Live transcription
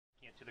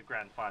it to the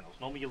Grand Finals.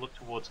 Normally you look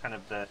towards kind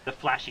of the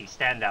flashy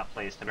standout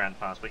players to the Grand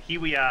Finals, but here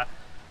we are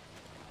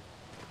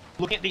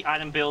looking at the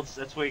item builds.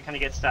 That's where you kind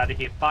of get started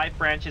here. 5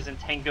 branches and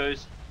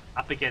tangos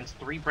up against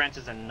 3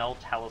 branches and null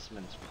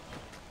talismans.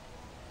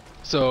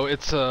 So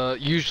it's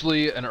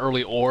usually an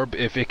early orb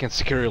if it can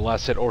secure your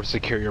last hit or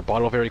secure your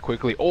bottle very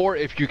quickly, or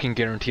if you can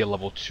guarantee a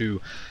level 2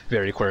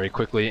 very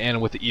quickly.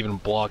 And with the even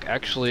block,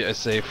 actually I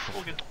say,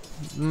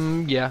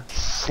 yeah,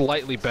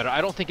 slightly better.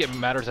 I don't think it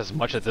matters as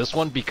much at this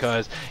one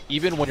because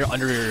even when you're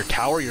under your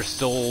tower, you're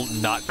still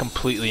not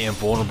completely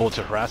invulnerable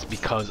to harass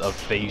because of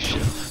phase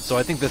shift. So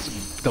I think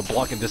the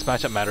block in this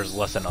matchup matters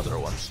less than other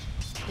ones.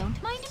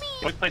 Don't mind me.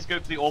 Both players go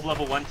for the orb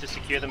level 1 to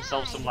secure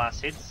themselves some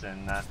last hits,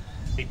 and I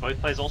think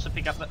both players also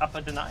pick up the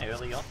upper deny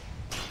early on.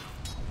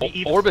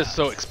 Orb is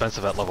so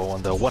expensive at level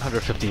 1 though.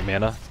 150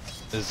 mana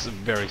is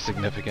very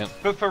significant.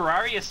 For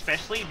Ferrari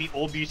especially, the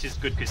orb use is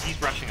good because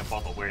he's rushing a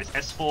bottle, whereas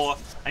S4,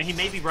 and he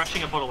may be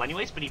rushing a bottle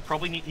anyways, but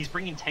he's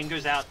bringing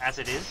tangos out as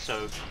it is,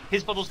 so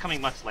his bottle's coming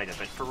much later,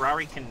 but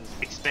Ferrari can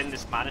expend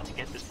this mana to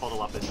get this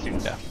bottle up as soon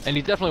as. Yeah, and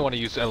you definitely want to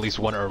use at least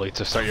one early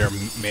to start your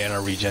mana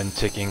regen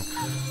ticking.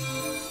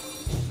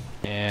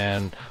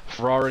 And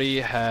Ferrari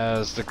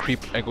has the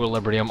creep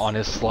equilibrium on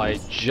his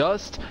slide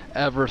just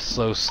ever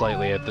so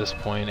slightly at this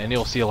point, and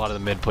you'll see a lot of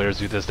the mid players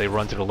do this. They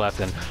run to the left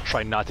and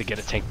try not to get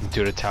it tanked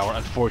into the tower.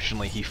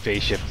 Unfortunately, he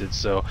phase shifted,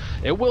 so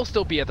it will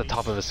still be at the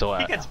top of his hill.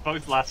 He gets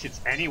both last hits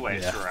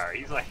anyways, yeah. Ferrari.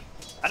 He's like,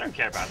 I don't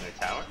care about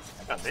no tower.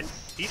 I got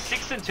this. He's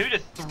 6 and 2 to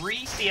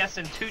 3 CS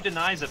and 2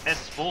 denies of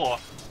S4.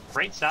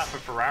 Great start for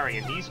Ferrari,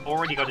 and he's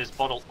already got his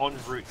bottle en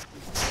route.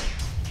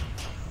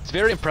 It's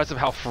very impressive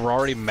how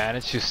Ferrari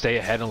managed to stay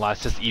ahead in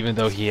last hits even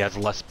though he has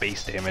less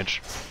base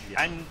damage.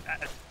 Yeah. And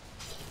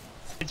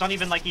it's not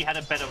even like he had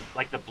a better,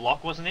 like the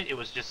block wasn't it? It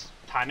was just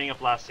timing of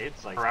last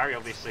hits. Like Ferrari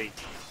obviously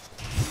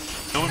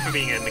known for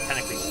being a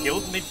mechanically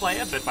skilled mid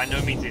player, but by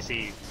no means is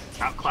he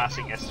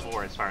outclassing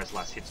S4 as far as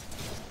last hits.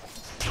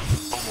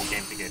 One more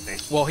game to get there.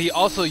 Well, he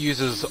also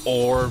uses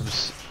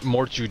orbs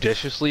more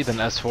judiciously than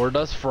S4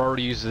 does.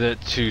 Ferrari uses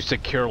it to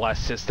secure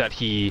last hits that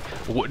he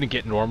wouldn't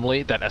get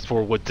normally, that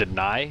S4 would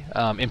deny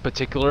in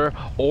particular,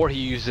 or he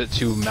uses it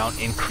to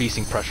mount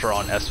increasing pressure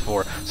on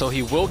S4. So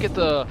he will get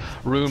the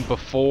rune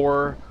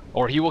before,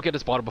 or he will get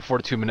his bottom before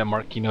the 2-minute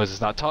mark. He knows it's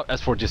not top.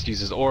 S4 just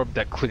uses orb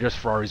that clears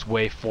Ferrari's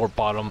way for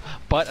bottom,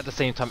 but at the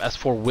same time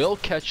S4 will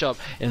catch up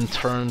in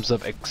terms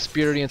of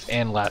experience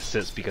and last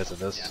hits because of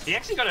this. Yeah. He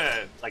actually got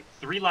like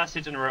 3 last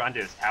hits in a row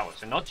under his tower,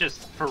 so not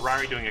just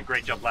Ferrari doing a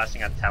great job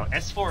lasting out the tower,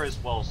 S4 as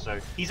well,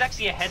 so he's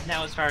actually ahead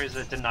now as far as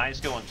the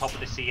denies go on top of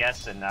the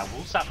CS, and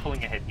we'll start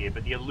pulling ahead here,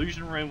 but the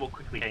illusion rune will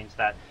quickly change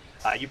that.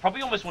 You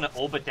probably almost want to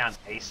orb it down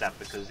ASAP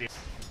because the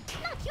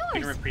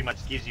illusion rune pretty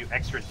much gives you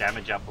extra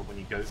damage output when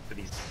you go for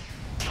these.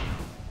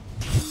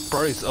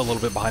 Ferrari's a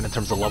little bit behind in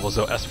terms of levels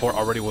though. S4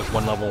 already with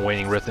 1 level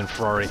waning rift, and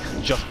Ferrari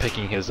just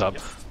picking his up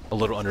a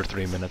little under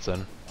 3 minutes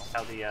in.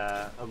 How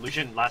the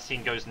illusion last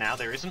scene goes now,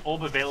 there is an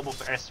orb available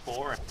for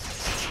S4.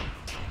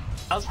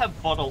 Does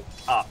have bottle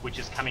up, which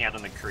is coming out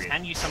on the career.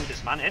 Can use some of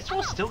this mana.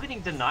 S4 still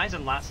getting denies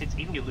and last hits,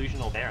 even the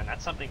illusion all there, and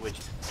that's something which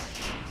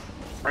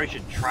Ferrari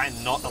should try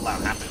and not allow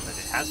happen, but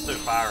it has so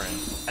far, and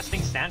as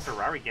things stand,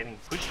 Ferrari getting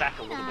pushed back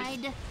a little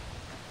bit.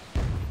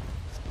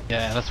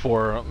 Yeah, and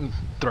S4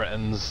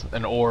 threatens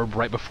an orb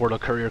right before the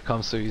courier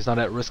comes, so he's not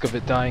at risk of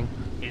it dying.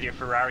 Either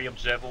Ferrari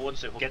observe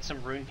orbs, it will get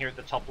some rune here at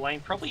the top lane.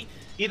 Probably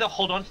either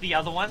hold on to the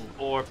other one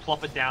or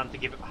plop it down to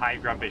give it high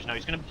ground vision. No,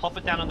 he's going to plop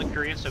it down on the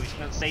courier, so he's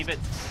going to save it.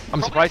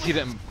 I'm surprised he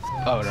didn't.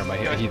 Oh, never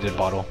mind. He did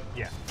bottle.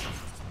 Yeah.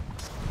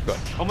 Good.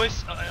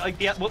 Almost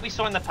like what we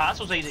saw in the past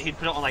was he'd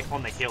put it on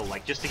on the hill,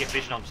 like just to get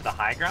vision onto the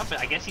high ground. But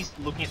I guess he's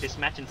looking at this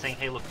match and saying,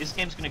 "Hey, look, this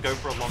game's going to go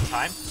for a long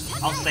time.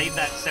 I'll save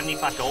that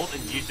 75 gold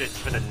and use it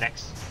for the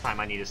next time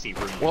I need to see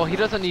rune." Well, he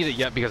doesn't need it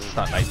yet because it's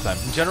not nighttime.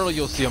 Generally,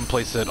 you'll see him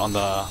place it on the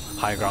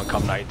high ground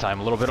come nighttime.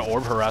 A little bit of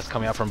orb harass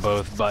coming out from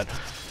both, but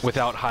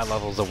without high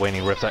levels of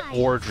waning rift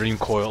or dream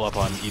coil up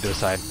on either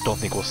side, don't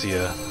think we'll see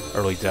a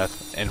early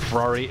death. And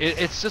Ferrari,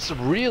 it's just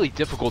really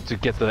difficult to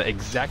get the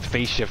exact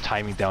phase shift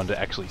timing down to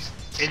actually.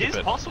 It is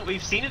possible.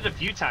 We've seen it a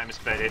few times,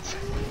 but it's.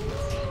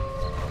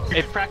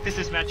 You practice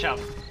this matchup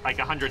like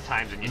 100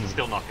 times and you're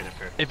still not going to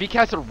perfect. If he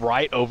casts it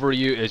right over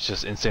you, it's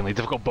just insanely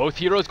difficult. Both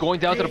heroes going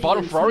down to the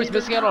bottom. Ferrari's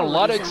missing out on a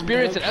lot of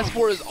experience, and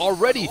S4 is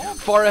already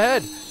far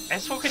ahead.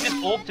 S4 can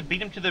just orb to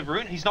beat him to the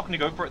rune. He's not going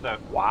to go for it though.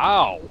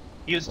 Wow.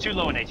 He was too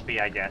low in HP,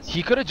 I guess.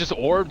 He could have just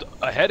orbed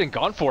ahead and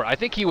gone for it. I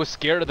think he was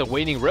scared of the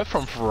waning rift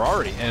from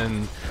Ferrari,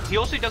 and he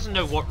also doesn't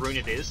know what rune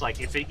it is.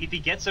 Like if he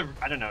gets a,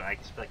 I don't know,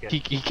 like he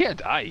can't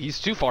die. He's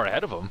too far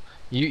ahead of him.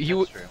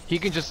 He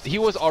can just, he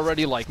was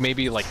already like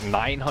maybe like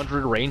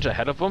 900 range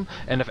ahead of him,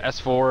 and if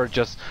S4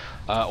 just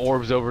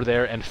orbs over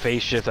there and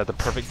phase shifts at the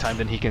perfect time,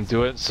 then he can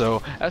do it.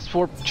 So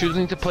S4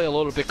 choosing to play a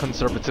little bit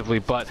conservatively,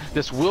 but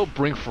this will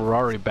bring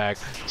Ferrari back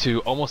to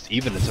almost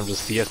even in terms of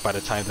CS by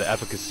the time the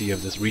efficacy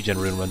of this regen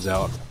rune runs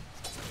out.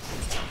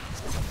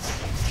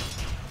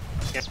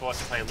 S4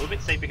 to play a little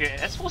bit safer here.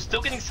 S4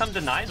 still getting some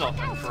denies off,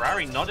 and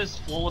Ferrari not as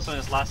flawless on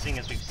his last thing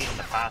as we've seen in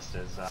the past.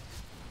 As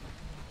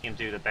him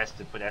do the best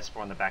to put S4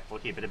 on the back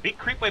foot here, but a big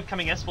creep wave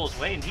coming S4's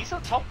way, and he's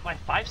on top by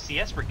 5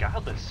 CS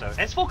regardless, so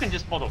S4 can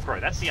just bottle crow.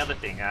 That's the other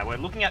thing. We're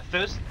looking at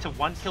first to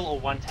 1 kill or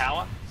 1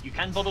 tower. You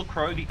can bottle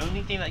crow. The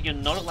only thing that you're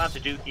not allowed to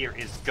do here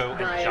is go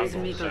and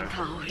jungle, so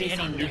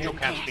any neutral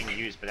camps being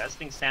used, but as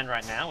things stand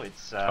right now,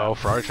 it's... Oh,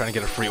 Ferrari trying to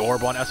get a free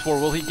orb on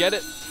S4. Will he get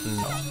it?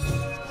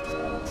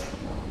 No.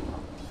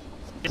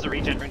 There's a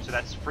regen rune, so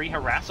that's free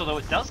harass, although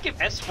it does give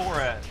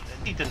S4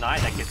 a deny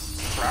that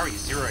gets Ferrari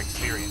 0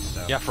 experience.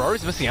 So. Yeah,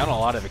 Ferrari's missing out on a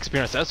lot of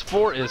experience.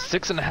 S4 is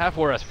 6.5,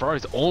 whereas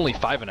Ferrari's only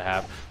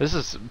 5.5. This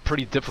is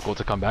pretty difficult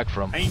to come back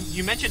from. I mean,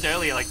 you mentioned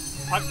earlier, like,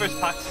 puck versus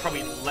puck is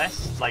probably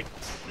less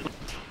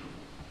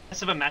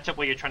of a matchup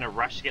where you're trying to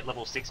rush to get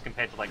level 6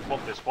 compared to like quad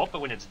versus quad,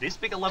 but when it's this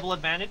big a level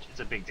advantage, it's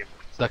a big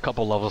difference. That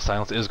couple level of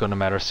silence is going to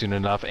matter soon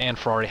enough, and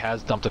Ferrari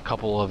has dumped a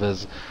couple of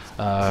his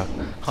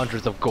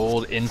hundreds of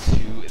gold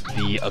into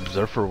the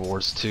Observer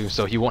Wars too,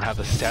 so he won't have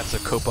the stats to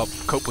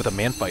cope with a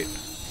man fight.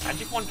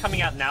 Magic Wand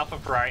coming out now for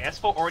Ferrari.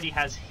 S4 already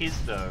has his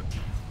though.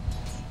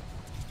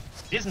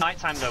 It is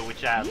nighttime though,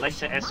 which led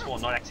to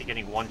S4 not actually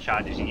getting 1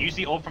 charges. You use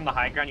the orb from the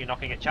high ground, you're not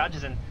going to get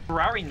charges, and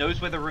Ferrari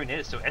knows where the rune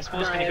is, so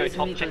S4 is going to go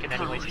top check it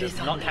anyways. He does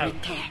not have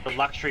the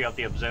luxury of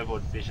the Observer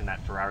vision that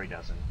Ferrari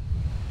doesn't.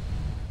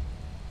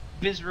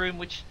 His rune,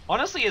 which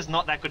honestly is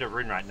not that good a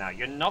rune right now.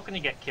 You're not going to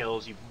get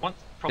kills. You want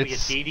probably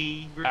it's a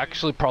DD rune.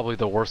 Actually probably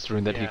the worst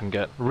rune that he can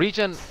get.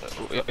 Regen,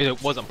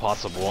 it wasn't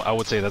possible. I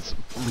would say that's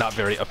not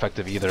very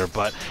effective either,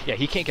 but yeah,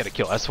 he can't get a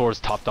kill. S4 is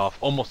topped off,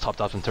 almost topped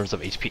off in terms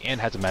of HP,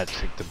 and has a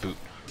magic to boot.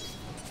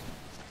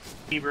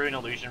 Rune,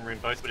 illusion rune,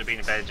 both would have been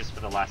advantages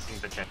for the lasting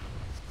potential.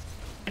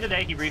 End of the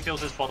day, he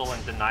refills his bottle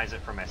and denies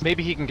it from S.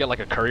 Maybe he can get like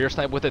a courier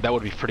snipe with it. That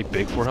would be pretty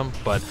big for him,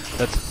 but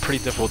that's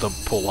pretty difficult to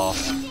pull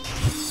off.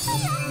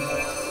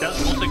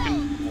 Does also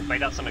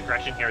bait out some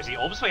aggression here as he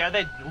orbs way out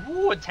there.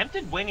 Ooh,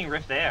 attempted waning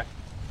rift there.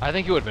 I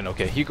think he would have been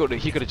okay. He could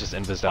have just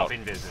invised out.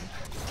 Invised.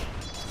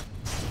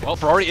 Well,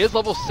 Ferrari is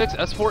level 6.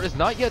 S4 is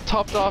not yet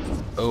topped off.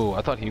 Oh,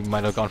 I thought he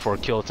might have gone for a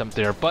kill attempt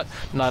there, but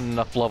not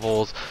enough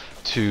levels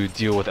to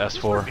deal with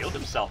S4. He revealed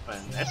himself,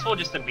 and S4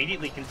 just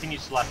immediately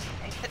continues to last.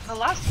 The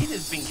last hit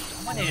is being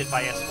dominated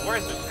by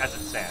S4 as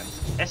it stands.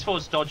 S4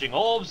 is dodging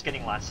orbs,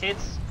 getting last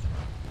hits.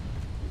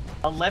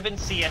 11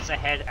 CS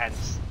ahead and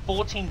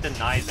 14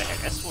 denies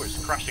ahead. S4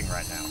 is crushing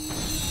right now.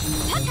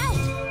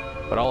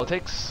 But all it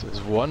takes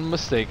is one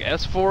mistake.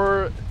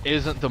 S4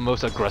 isn't the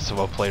most aggressive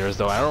of players,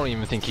 though. I don't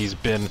even think he's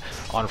been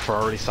on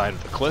Ferrari's side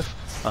of the cliff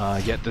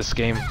yet this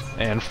game.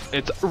 And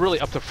it's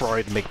really up to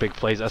Ferrari to make big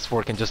plays.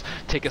 S4 can just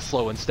take it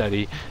slow and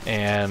steady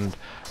and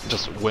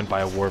just win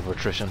by a war of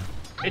attrition.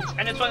 It's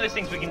one of those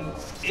things we can.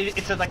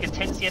 It's like a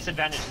 10 CS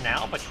advantage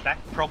now, but that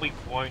probably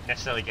won't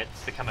necessarily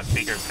become a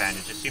bigger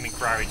advantage, assuming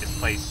Ferrari just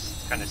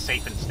plays kind of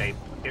safe and stable.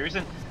 There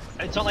isn't.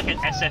 It's not like an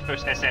SF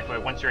versus SF where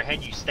once you're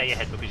ahead, you stay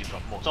ahead because you've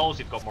got more souls,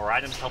 you've got more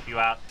items to help you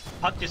out.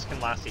 Puck just can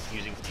last it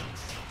using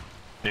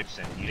nukes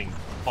and using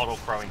bottle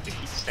crowing to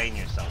keep staying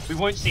yourself. We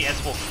won't see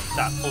S4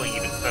 start pulling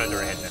even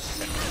further ahead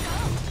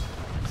necessarily.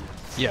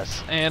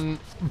 Yes, and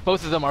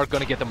both of them are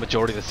going to get the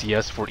majority of the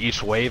CS for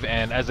each wave,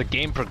 and as the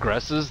game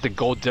progresses, the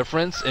gold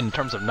difference in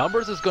terms of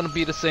numbers is going to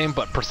be the same,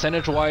 but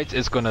percentage-wise,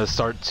 it's going to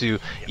start to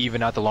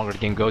even out the longer the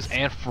game goes,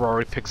 and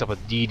Ferrari picks up a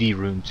DD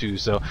rune too,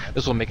 so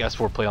this will make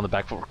S4 play on the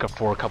back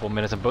for a couple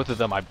minutes, and both of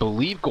them, I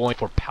believe, going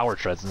for power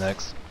treads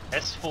next.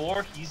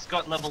 S4, he's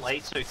got level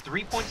 8, so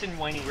 3 points in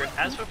Waning Rift.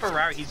 As for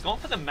Ferrari, he's gone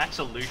for the max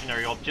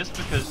illusionary orb just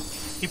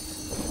because he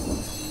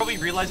probably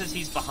realizes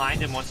he's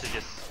behind and wants to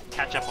just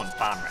catch up on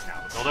farm right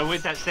now. Although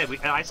with that said,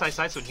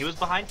 Ice when he was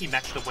behind, he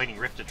maxed the Waning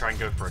Rift to try and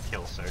go for a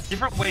kill, so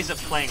different ways of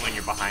playing when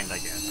you're behind, I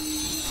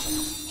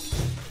guess.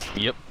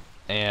 Yep,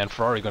 and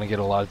Ferrari going to get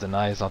a lot of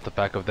denies off the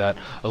back of that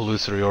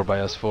illusory orb by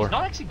S4. He's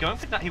not actually going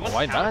for that, he wants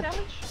Why tower not?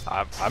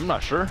 damage? I'm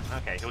not sure.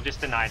 Okay, he'll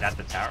just deny it at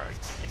the tower.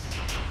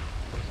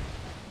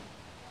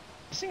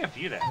 Missing a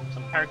few there,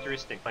 some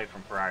characteristic play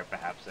from Ferrari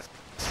perhaps.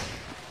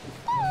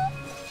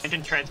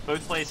 Engine treads,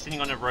 both players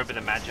sitting on a robe of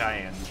the Magi,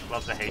 and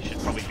Gloves of Haste should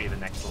probably be the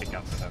next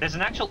pickup for them. There's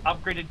an actual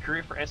upgraded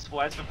career for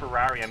S4. As for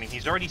Ferrari, I mean,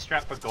 he's already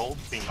strapped for gold,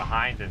 being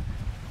behind, and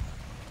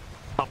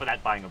on top of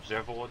that, buying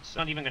Observer Wards.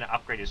 Not even going to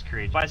upgrade his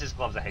career. He buys his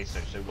Gloves of Haste,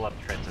 so we'll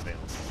have treads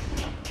available.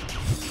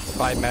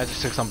 5 magic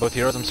sticks on both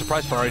heroes. I'm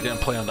surprised Ferrari didn't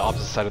play on the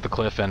opposite side of the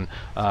cliff and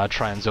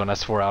try and zone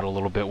S4 out a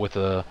little bit with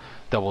a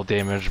double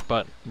damage,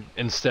 but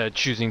instead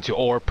choosing to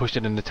or push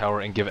it in the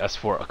tower and give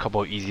S4 a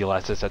couple of easy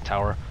last hits at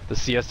tower. The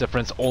CS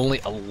difference only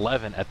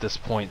 11 at this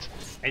point.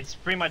 It's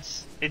pretty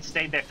much, it's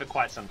stayed there for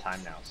quite some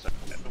time now. So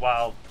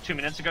while 2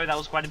 minutes ago that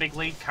was quite a big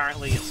lead,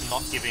 currently it's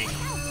not giving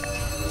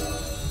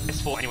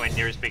S4 anywhere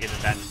near as big an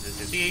advantage as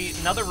this. See,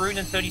 another rune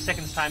in 30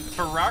 seconds time.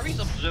 Ferrari's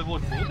Observer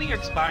will be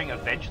expiring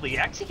eventually,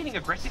 actually getting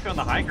aggressive on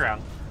the high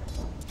ground.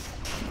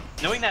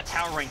 Knowing that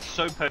tower range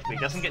so perfectly,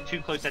 doesn't get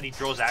too close that he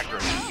draws aggro.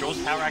 He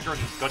draws tower aggro and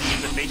he's got to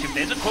use the phase shift.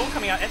 There's a call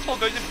coming out, S4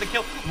 goes in for the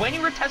kill.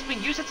 Waning Rift has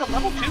been used, it's a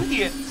level 2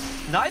 here.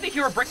 Neither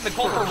hero breaking the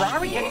call.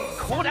 Ferrari getting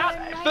caught out.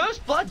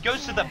 First blood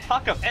goes to the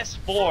puck of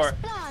S4,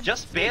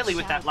 just barely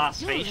with that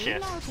last phase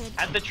shift.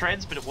 Had the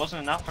treads, but it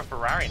wasn't enough for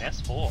Ferrari, and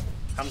S4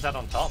 comes out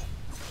on top.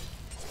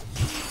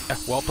 Yeah,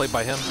 well played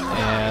by him,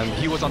 and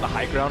he was on the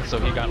high ground, so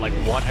he got like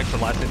 1 extra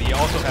last hit. He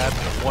also had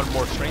 1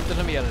 more strength than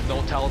him. He had a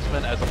no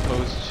talisman as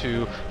opposed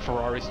to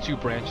Ferrari's 2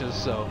 branches,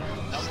 so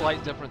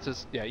slight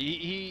differences. Yeah,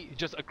 he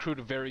just accrued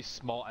very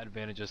small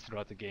advantages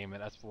throughout the game,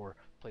 and S4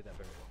 played that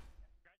very well.